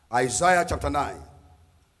Isaiah chapter 9,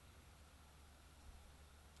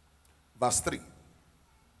 verse 3.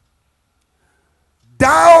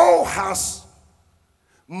 Thou hast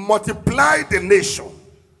multiplied the nation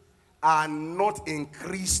and not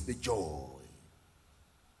increased the joy.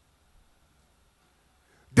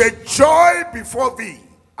 The joy before thee,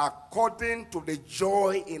 according to the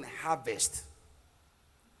joy in harvest.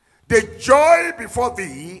 The joy before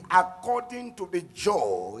thee, according to the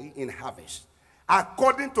joy in harvest.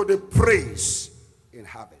 According to the praise in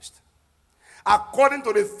harvest. According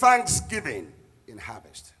to the thanksgiving in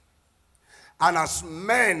harvest. And as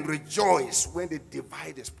men rejoice when they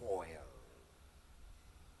divide the spoil.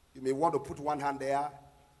 You may want to put one hand there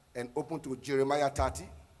and open to Jeremiah 30.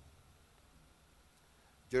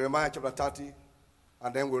 Jeremiah chapter 30,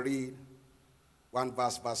 and then we'll read one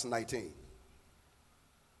verse, verse 19.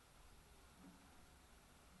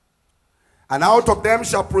 And out of them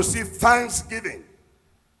shall proceed thanksgiving,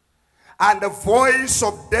 and the voice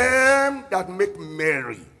of them that make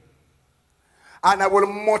merry. And I will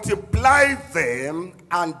multiply them,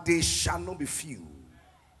 and they shall not be few.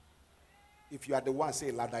 If you are the one,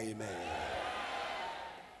 say louder, amen.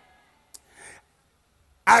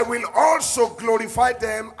 I will also glorify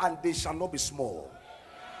them, and they shall not be small.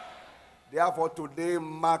 Therefore, today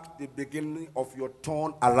mark the beginning of your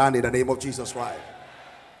turn around in the name of Jesus Christ.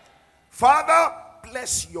 Father,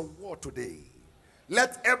 bless your word today.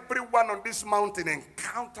 Let everyone on this mountain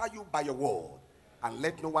encounter you by your word. And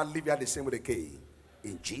let no one leave here the same way they came.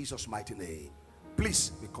 In Jesus' mighty name.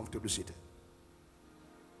 Please be comfortably seated.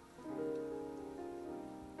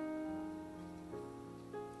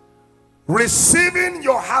 Receiving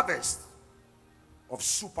your harvest of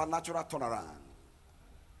supernatural turnaround.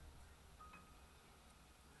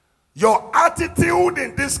 Your attitude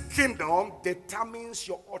in this kingdom determines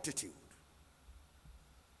your attitude.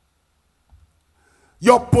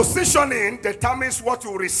 Your positioning determines what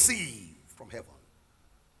you receive from heaven.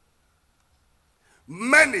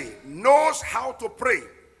 Many knows how to pray.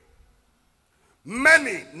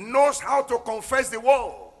 Many knows how to confess the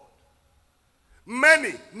word.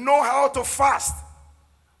 Many know how to fast.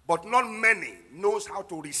 But not many knows how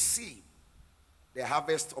to receive the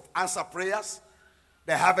harvest of answer prayers,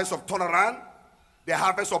 the harvest of turnaround, the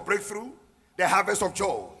harvest of breakthrough, the harvest of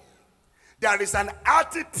joy. There is an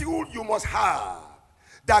attitude you must have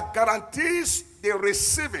that guarantees the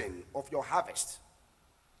receiving of your harvest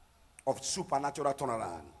of supernatural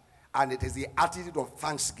turnaround. And it is the attitude of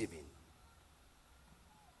thanksgiving.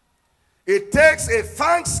 It takes a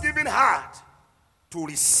thanksgiving heart to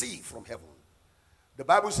receive from heaven. The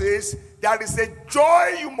Bible says there is a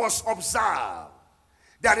joy you must observe.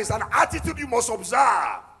 There is an attitude you must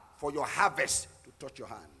observe for your harvest to touch your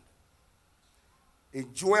hand.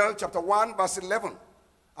 In Joel chapter 1 verse 11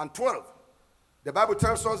 and 12, the Bible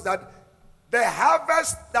tells us that the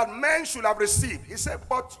harvest that men should have received, he said,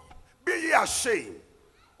 but be ye ashamed,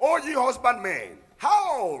 O ye husbandmen,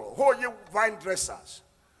 howl, O ye vine dressers,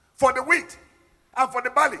 for the wheat and for the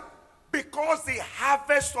barley, because the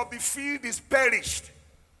harvest of the field is perished.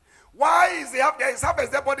 Why is there is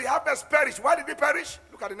harvest there, but the harvest perished? Why did it perish?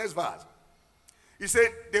 Look at the next verse. He said,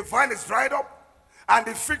 the vine is dried up, and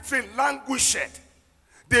the fig tree languished.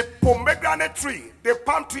 The pomegranate tree, the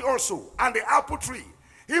palm tree also, and the apple tree,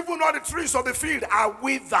 even all the trees of the field are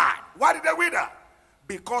withered. Why did they wither?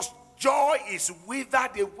 Because joy is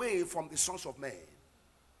withered away from the sons of men.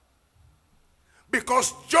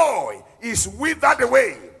 Because joy is withered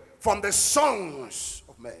away from the sons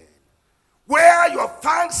of men. Where your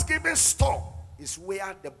thanksgiving stop is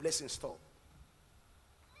where the blessing stop.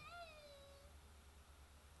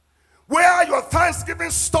 Where your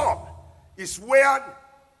thanksgiving stop is where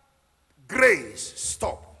grace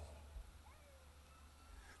stop.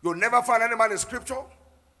 You'll never find any man in scripture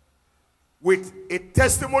with a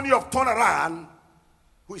testimony of turnaround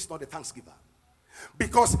who is not a thanksgiver.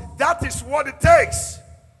 Because that is what it takes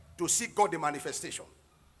to see God in manifestation.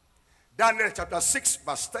 Daniel chapter 6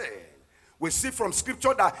 verse 10. We see from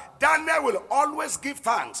scripture that Daniel will always give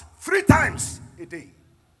thanks 3 times a day.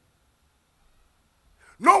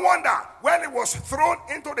 No wonder when he was thrown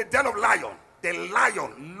into the den of lion, the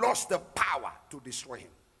lion lost the power to destroy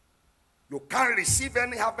him. You can't receive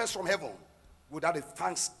any harvest from heaven without a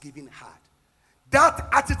thanksgiving heart. That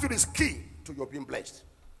attitude is key to your being blessed.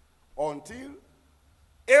 Until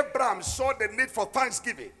Abraham saw the need for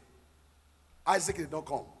thanksgiving, Isaac did not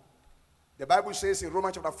come. The Bible says in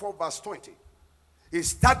Romans chapter 4 verse 20, he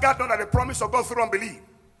staggered not at the promise of God through unbelief,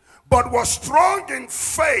 but was strong in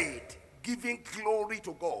faith, giving glory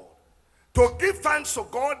to God. To give thanks to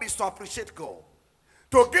God is to appreciate God.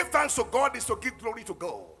 To give thanks to God is to give glory to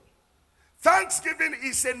God. Thanksgiving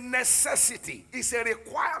is a necessity, it's a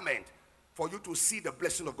requirement for you to see the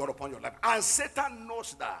blessing of God upon your life. And Satan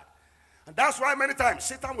knows that. And that's why many times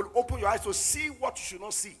Satan will open your eyes to see what you should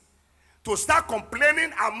not see. To start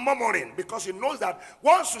complaining and murmuring, because he knows that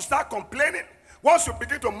once you start complaining, once you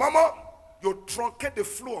begin to murmur, you truncate the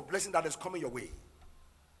flow of blessing that is coming your way.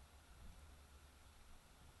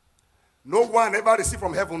 No one ever received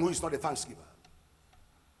from heaven who is not a thanksgiver.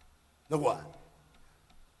 No one.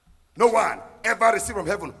 No one ever received from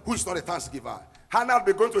heaven who is not a thanksgiver. Hannah will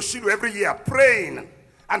be going to Shiloh every year, praying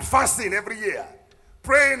and fasting every year.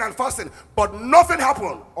 Praying and fasting. But nothing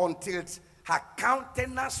happened until her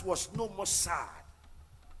countenance was no more sad.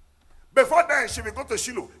 Before then, she will go to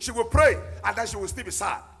Shiloh. She will pray, and then she will still be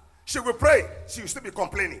sad. She will pray, she will still be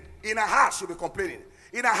complaining. In her heart, she will be complaining.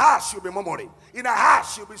 In her heart, she will be murmuring. In her heart,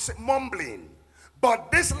 she will be mumbling.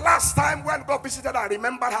 But this last time when God visited her and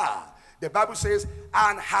remembered her, the Bible says,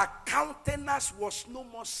 and her countenance was no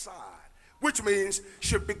more sad. Which means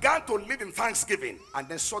she began to live in thanksgiving. And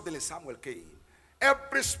then suddenly Samuel came.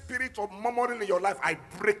 Every spirit of murmuring in your life, I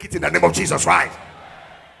break it in the name of Jesus Christ.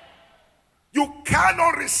 You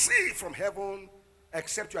cannot receive from heaven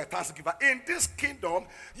except you are a thanksgiver. In this kingdom,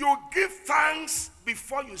 you give thanks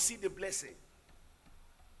before you see the blessing.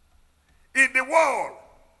 In the world,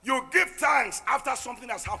 you give thanks after something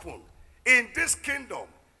has happened. In this kingdom,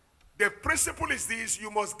 the principle is this: you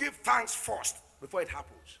must give thanks first before it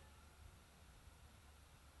happens.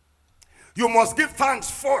 You must give thanks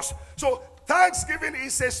first. So thanksgiving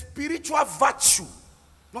is a spiritual virtue,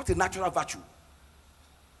 not a natural virtue.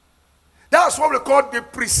 That's what we call the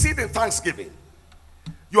preceding thanksgiving.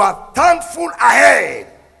 You are thankful ahead,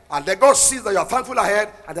 and then God sees that you are thankful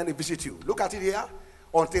ahead, and then he visits you. Look at it here.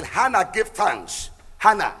 Until Hannah gave thanks,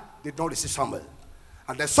 Hannah did not receive Samuel.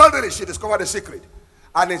 And then suddenly she discovered the secret.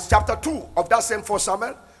 And in chapter 2 of that same 1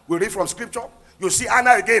 Samuel, we read from scripture, you see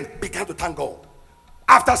Hannah again began to thank God.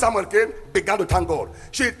 After Samuel came, began to thank God.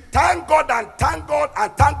 She thanked God and thanked God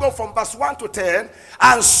and thanked God from verse 1 to 10.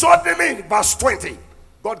 And suddenly in verse 20,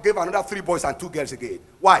 God gave another 3 boys and 2 girls again.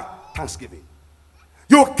 Why? Thanksgiving.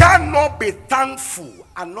 You cannot be thankful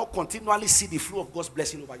and not continually see the flow of God's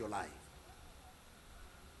blessing over your life.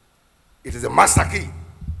 It is a master key.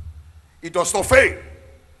 It does not fail.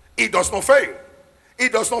 It does not fail.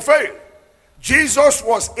 It does not fail. Jesus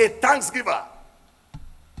was a thanksgiver.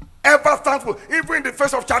 Ever thankful. Even in the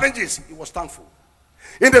face of challenges, he was thankful.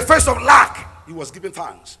 In the face of lack, he was giving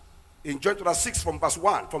thanks. In John chapter 6 from verse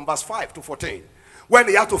 1, from verse 5 to 14, when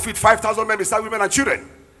he had to feed 5,000 men beside women and children,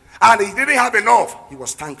 and he didn't have enough, he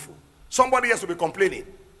was thankful. Somebody else will be complaining.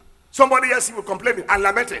 Somebody else will be complaining and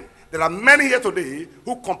lamenting. There are many here today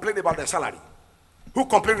who complain about their salary, who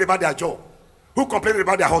complain about their job, who complain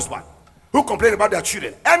about their husband, who complain about their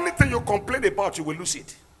children. Anything you complain about, you will lose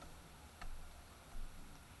it.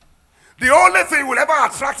 The only thing you will ever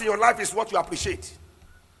attract in your life is what you appreciate.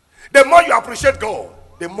 The more you appreciate God,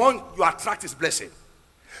 the more you attract his blessing.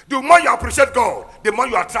 The more you appreciate God, the more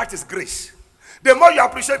you attract his grace. The more you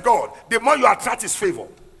appreciate God, the more you attract his favor.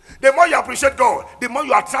 The more you appreciate God, the more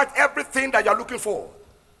you attract everything that you are looking for.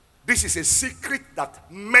 This is a secret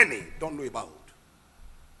that many don't know about.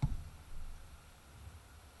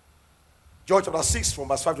 John chapter 6 from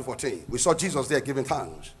verse 5 to 14. We saw Jesus there giving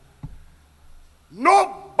thanks.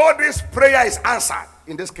 Nobody's prayer is answered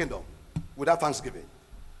in this kingdom without thanksgiving.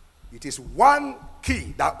 It is one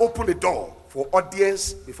key that opens the door for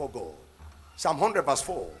audience before God. Psalm 100 verse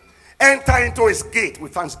 4. Enter into his gate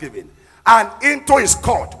with thanksgiving and into his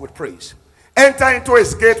court with praise. Enter into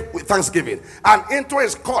his gate with thanksgiving and into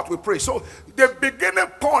his court with praise. So the beginning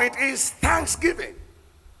point is thanksgiving.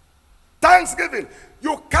 Thanksgiving.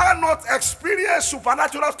 You cannot experience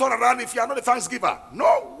supernatural turnaround if you are not a thanksgiver.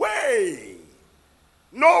 No way.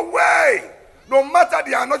 No way. No matter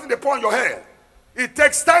the anointing upon your head, it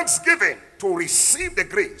takes thanksgiving to receive the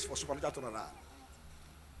grace for supernatural turnaround.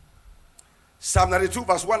 Psalm 92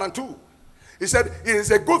 verse 1 and 2. He said, it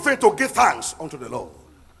is a good thing to give thanks unto the Lord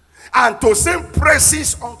and to sing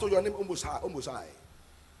praises unto your name, O Most High.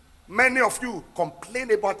 Many of you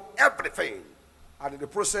complain about everything, and in the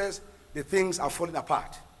process, the things are falling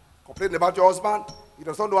apart. Complain about your husband, he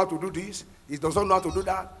does not know how to do this, he does not know how to do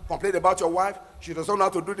that. Complain about your wife, she does not know how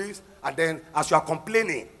to do this, and then as you are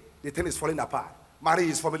complaining, the thing is falling apart. Marriage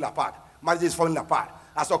is falling apart. Marriage is falling apart.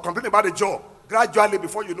 As you are complaining about the job, gradually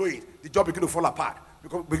before you know it, the job begins to fall apart.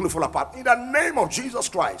 Begin to fall apart. In the name of Jesus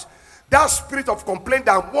Christ, that spirit of complaint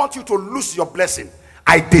that wants you to lose your blessing,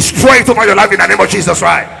 I destroy it over your life in the name of Jesus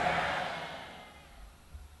Christ.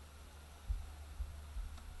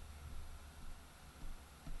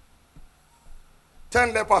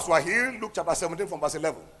 Ten lepers were healed. Luke chapter 17 from verse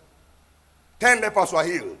 11. 10 lepers were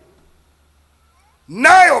healed.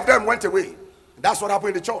 9 of them went away. That's what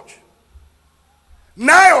happened in the church.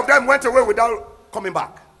 9 of them went away without coming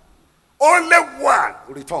back. Only one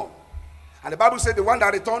returned. And the Bible said the one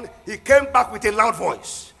that returned, he came back with a loud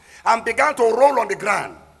voice and began to roll on the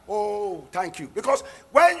ground. Oh, thank you. Because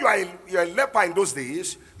when you're a leper in those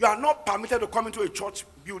days, you are not permitted to come into a church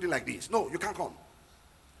building like this. No, you can't come.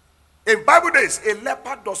 In Bible days, a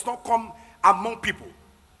leper does not come among people.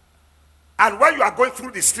 And when you are going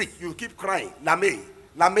through the street, you keep crying, Lame,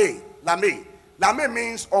 Lame, Lame. Lame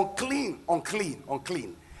means unclean, unclean,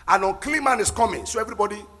 unclean. An unclean man is coming. So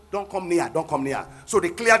everybody, don't come near, don't come near. So they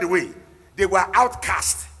cleared the way. They were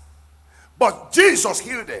outcast. But Jesus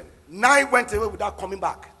healed them. 9 went away without coming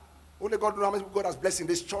back. Only God knows how many people God has blessed in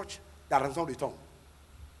this church that has not returned.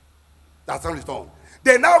 That's not returned.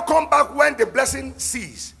 They now come back when the blessing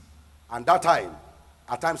ceases. And that time,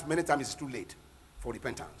 at times, many times, it's too late for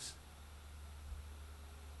repentance.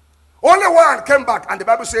 Only one came back, and the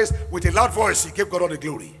Bible says, with a loud voice, he gave God all the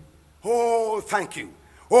glory. Oh, thank you.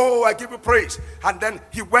 Oh, I give you praise. And then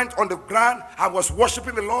he went on the ground and was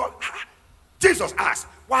worshiping the Lord. Jesus asked,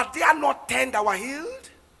 were there not 10 that were healed?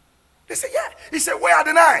 They said, yeah. He said, where are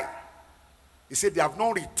the 9? He said, they have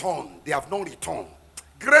not returned. They have not returned.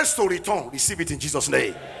 Grace to return. Receive it in Jesus'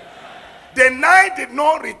 name. The 9 did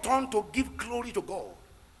not return to give glory to God.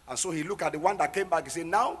 And so he looked at the one that came back. He said,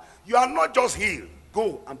 now you are not just healed.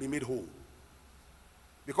 Go and be made whole.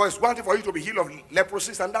 Because it's one thing for you to be healed of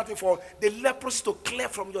leprosy, and that thing for the leprosy to clear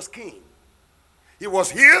from your skin. He was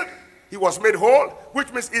healed. He was made whole,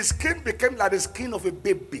 which means his skin became like the skin of a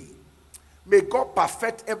baby. May God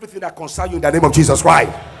perfect everything that concerns you in the name of Jesus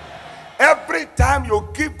Christ. Every time you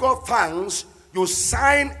give God thanks, you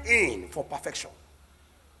sign in for perfection.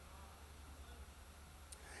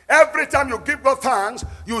 Every time you give God thanks,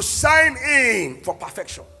 you sign in for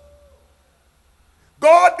perfection.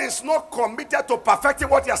 God is not committed to perfecting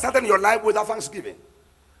what he has started in your life without thanksgiving.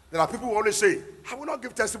 There are people who always say, I will not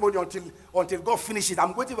give testimony until God finishes it.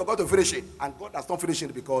 I'm waiting for God to finish it. And God has not finished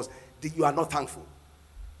it because you are not thankful.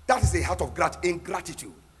 That is the heart of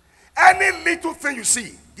ingratitude. Any little thing you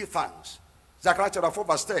see, give thanks. Zechariah chapter 4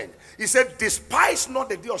 verse 10. He said, despise not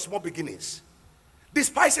the day of small beginnings.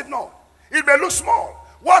 Despise it not. It may look small.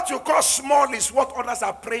 What you call small is what others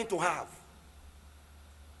are praying to have.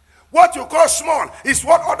 What you call small is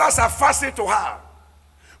what others are fasting to have.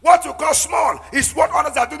 What you call small is what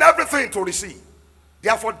others are doing everything to receive.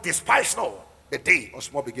 Therefore, despise not the day of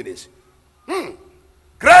small beginnings.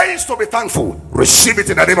 Grace to be thankful. Receive it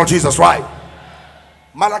in the name of Jesus Christ.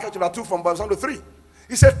 Malachi chapter 2 from verse 1 to 3.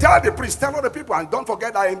 He said, tell the priest, tell all the people, and don't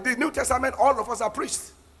forget that in the New Testament, all of us are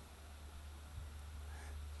priests.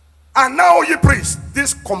 And now, ye priests,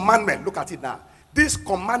 this commandment, look at it now. This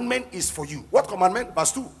commandment is for you. What commandment?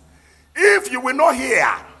 Verse 2. If you will not hear,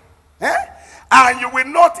 and you will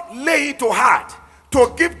not lay it to heart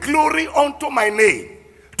to give glory unto my name,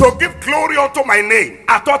 to give glory unto my name,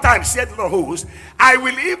 at all times, said the Lord of hosts, I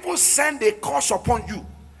will even send a curse upon you,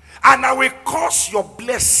 and I will curse your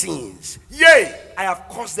blessings. Yea, I have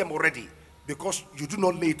cursed them already, because you do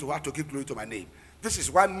not lay it to heart to give glory to my name. This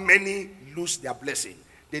is why many lose their blessing.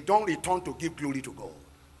 They don't return to give glory to God.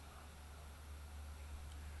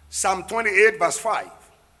 Psalm 28 verse 5.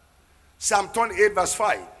 Psalm 28 verse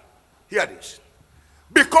 5. Hear this.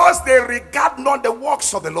 Because they regard not the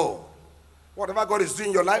works of the Lord. Whatever God is doing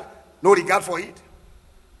in your life, no regard for it.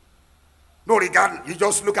 No regard. You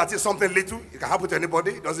just look at it, something little. It can happen to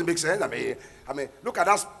anybody. It doesn't make sense. I mean, look at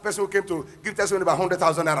that person who came to give testimony about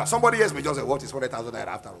 100,000 naira. Somebody else may just say, what is 100,000 naira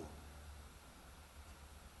after all?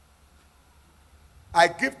 I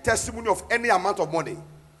give testimony of any amount of money,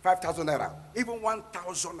 5,000 naira, even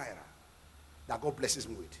 1,000 naira, that God blesses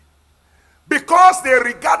me with. Because they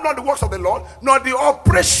regard not the works of the Lord, nor the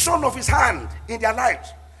operation of his hand in their lives.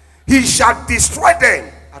 He shall destroy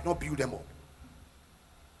them and not build them up.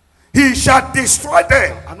 He shall destroy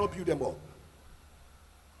them and not build them up.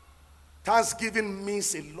 Thanksgiving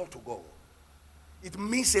means a lot to God. It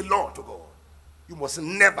means a lot to God. You must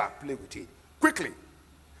never play with it. Quickly.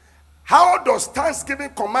 How does thanksgiving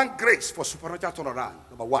command grace for supernatural turnaround?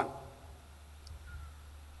 Number 1.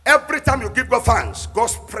 Every time you give God thanks,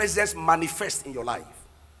 God's presence manifests in your life.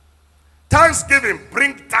 Thanksgiving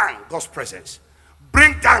brings down God's presence.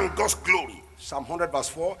 Bring down God's glory. Psalm 100 verse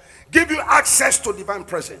 4. Give you access to divine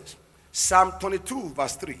presence. Psalm 22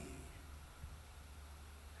 verse 3.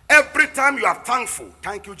 Every time you are thankful,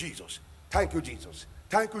 thank you, Jesus. Thank you, Jesus.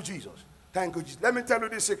 Thank you, Jesus. Thank you, Jesus. Let me tell you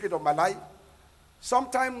the secret of my life.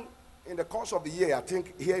 Sometime in the course of the year, I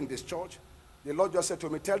think here in this church, the Lord just said to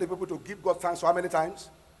me, tell the people to give God thanks for how many times?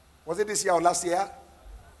 Was it this year or last year?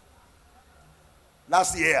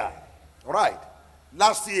 Last year, all right,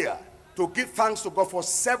 last year, to give thanks to God for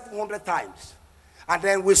 700 times. And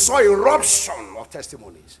then we saw eruption of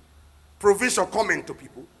testimonies. Provision coming to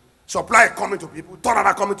people, supply coming to people,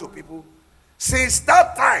 turnaround coming to people. Since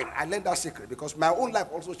that time, I learned that secret because my own life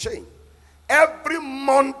also changed. Every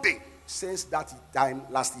Monday since that time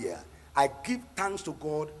last year, I give thanks to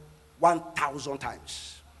God 1,000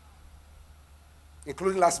 times,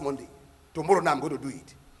 including last Monday. Tomorrow now I'm going to do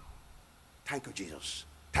it. Thank you, Jesus.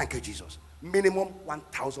 Thank you, Jesus. Minimum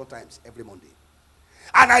 1,000 times every Monday.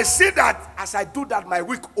 And I see that as I do that, my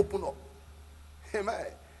week open up. Amen.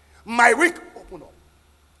 My week open up.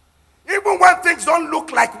 Even when things don't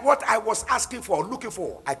look like what I was asking for, looking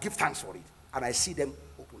for, I give thanks for it. And I see them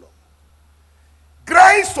open up.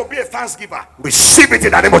 Grace to be a thanksgiver. Receive it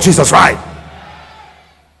in the name of Jesus, right?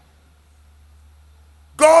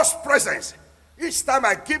 God's presence. Each time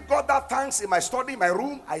I give God that thanks in my study, in my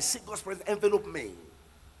room, I see God's presence envelop me.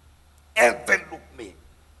 Envelop me.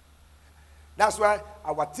 That's why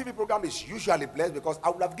our TV program is usually blessed, because I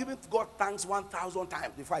would have given God thanks 1,000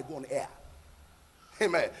 times before I go on air.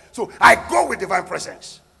 Amen. So I go with divine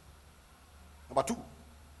presence. Number 2.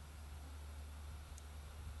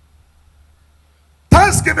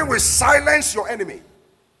 Thanksgiving will silence your enemy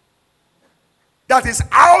that is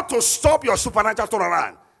out to stop your supernatural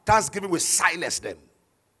turnaround. Thanksgiving will silence them.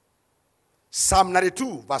 Psalm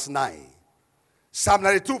 92 verse 9. Psalm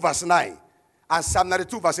 92 verse 9 and Psalm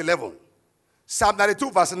 92 verse 11. Psalm 92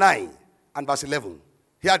 verse 9 and verse 11.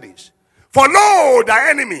 Hear this. For lo, thy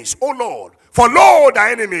enemies, O Lord, for lo,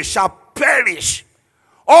 thy enemies shall perish.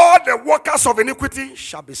 All the workers of iniquity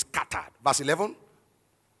shall be scattered. Verse 11.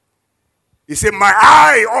 He said, my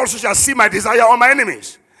eye also shall see my desire on my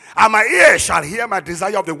enemies, and my ear shall hear my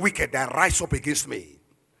desire of the wicked that rise up against me.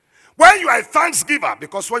 When you are a thanksgiver,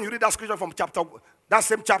 because when you read that scripture from that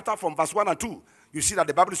same chapter from verse 1 and 2, you see that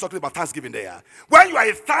the Bible is talking about thanksgiving there. When you are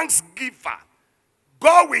a thanksgiver,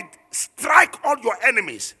 God will strike all your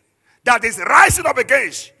enemies that is rising up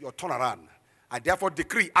against your turnaround. I therefore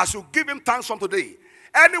decree, as you give him thanks from today,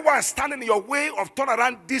 anyone standing in your way of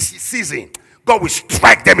turnaround this season, God will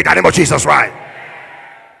strike them in the name of Jesus, right?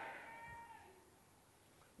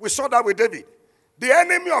 We saw that with David. The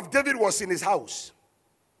enemy of David was in his house.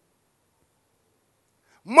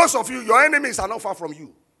 Most of you, your enemies are not far from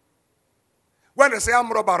you. When they say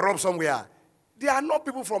armed robber rob somewhere, they are not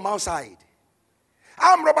people from outside.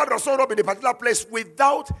 Armed robber does not rob in a particular place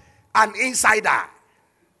without an insider.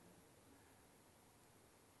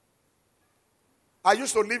 I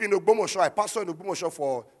used to live in Ogbomoso. I pastored in Ogbomoso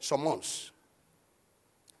for some months.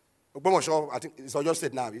 Ogbomoso, I think it's on your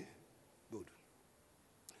state now. Good.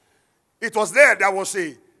 It was there was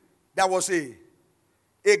a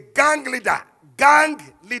gang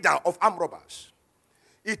leader of armed robbers.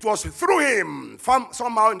 It was through him,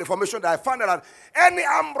 somehow in the formation, that I found out that any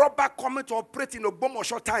armed robber coming to operate in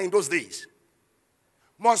Ogbomoso town in those days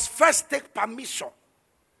must first take permission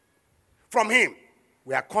from him.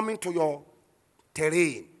 We are coming to your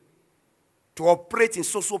terrain to operate in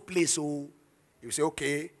so place. So you say,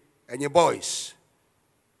 okay, and your boys,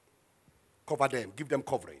 cover them, give them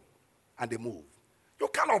covering, and they move. You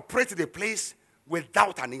can't operate in a place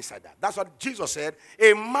without an insider. That's what Jesus said.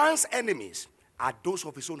 A man's enemies are those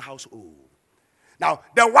of his own household. Now,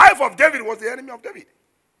 the wife of David was the enemy of David.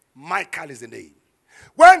 Michal is the name.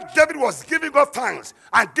 When David was giving God thanks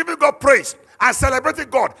and giving God praise and celebrating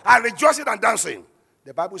God and rejoicing and dancing,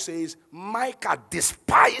 the Bible says Michal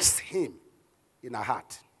despised him in her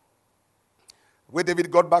heart. When David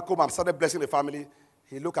got back home and started blessing the family,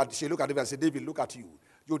 she looked at David and said, David, look at you.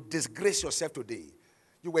 You disgrace yourself today.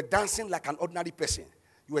 You were dancing like an ordinary person.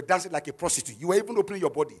 You were dancing like a prostitute. You were even opening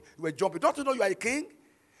your body. You were jumping. Don't you know you are a king?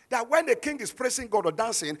 That when the king is praising God or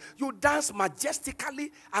dancing, you dance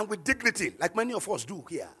majestically and with dignity, like many of us do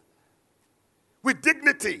here. With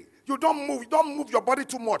dignity. You don't move your body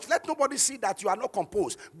too much. Let nobody see that you are not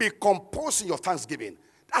composed. Be composed in your thanksgiving.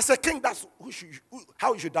 As a king, that's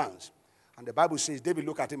how you should dance. And the Bible says, David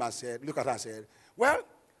looked at her and said, well,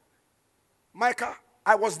 Micah,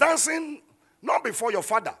 I was dancing not before your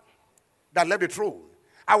father that left the throne.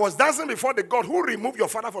 I was dancing before the God who removed your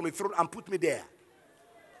father from the throne and put me there.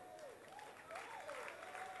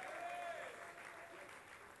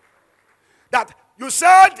 That you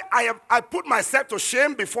said, I put myself to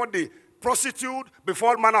shame before the prostitute,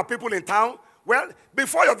 before manner of people in town. Well,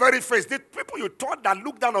 before your very face, the people you thought that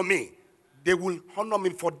looked down on me, they will honor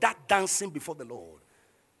me for that dancing before the Lord.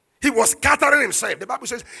 He was scattering himself. The Bible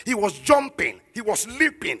says he was jumping. He was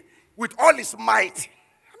leaping with all his might.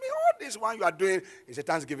 I mean, all this one you are doing is a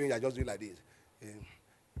thanksgiving. You are just doing like this.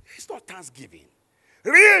 It's not thanksgiving.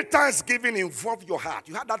 Real thanksgiving involves your heart.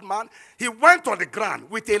 You heard that man? He went on the ground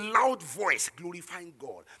with a loud voice, glorifying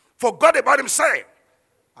God. Forgot about himself.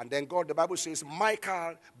 And then God, the Bible says,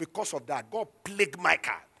 Michal, because of that, God plagued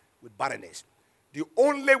Michal with barrenness. The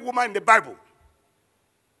only woman in the Bible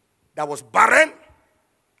that was barren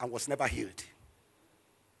and was never healed.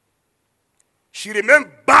 She remained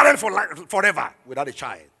barren forever without a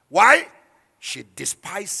child. Why? She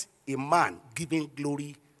despised a man giving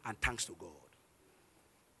glory and thanks to God.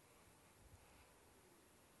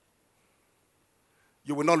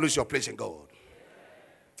 You will not lose your place in God.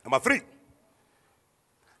 Number 3.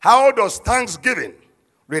 How does thanksgiving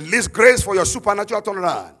release grace for your supernatural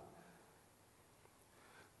turnaround?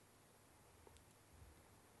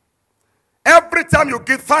 Every time you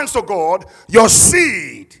give thanks to God, your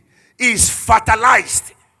seed is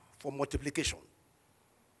fertilized for multiplication.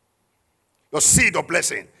 Your seed of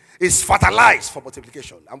blessing is fertilized for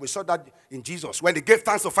multiplication. And we saw that in Jesus when he gave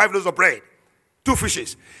thanks to 5 loaves of bread, 2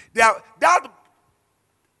 fishes. That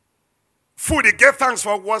food he gave thanks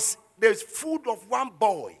for was the food of one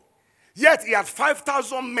boy. Yet he had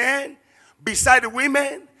 5,000 men beside the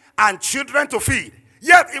women and children to feed.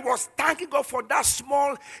 Yet he was thanking God for that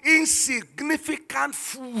small, insignificant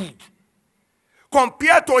food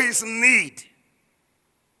compared to his need.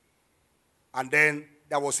 And then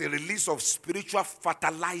there was a release of spiritual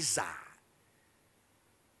fertilizer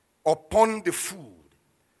upon the food.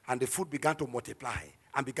 And the food began to multiply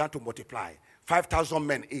and began to multiply. 5,000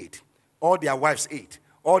 men ate. All their wives ate.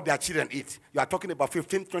 All their children ate. You are talking about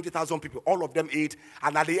 15,000, 20,000 people. All of them ate.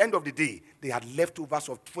 And at the end of the day, they had leftovers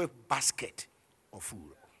of 12 baskets of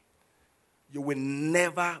food. You will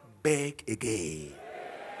never beg again.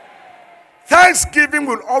 Thanksgiving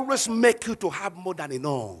will always make you to have more than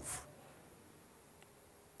enough.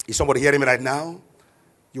 Is somebody hearing me right now?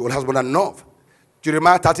 You will have more than enough.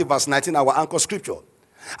 Jeremiah 30 verse 19, our anchor scripture.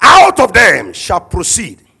 Out of them shall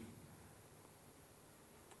proceed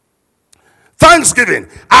thanksgiving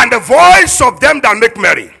and the voice of them that make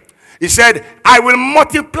merry. He said, I will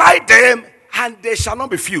multiply them and they shall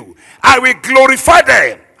not be few. I will glorify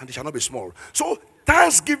them and they shall not be small. So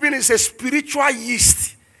thanksgiving is a spiritual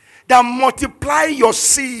yeast that multiply your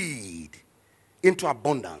seed into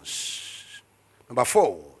abundance. Number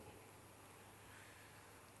 4.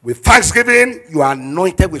 With thanksgiving, you are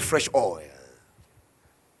anointed with fresh oil.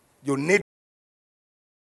 You need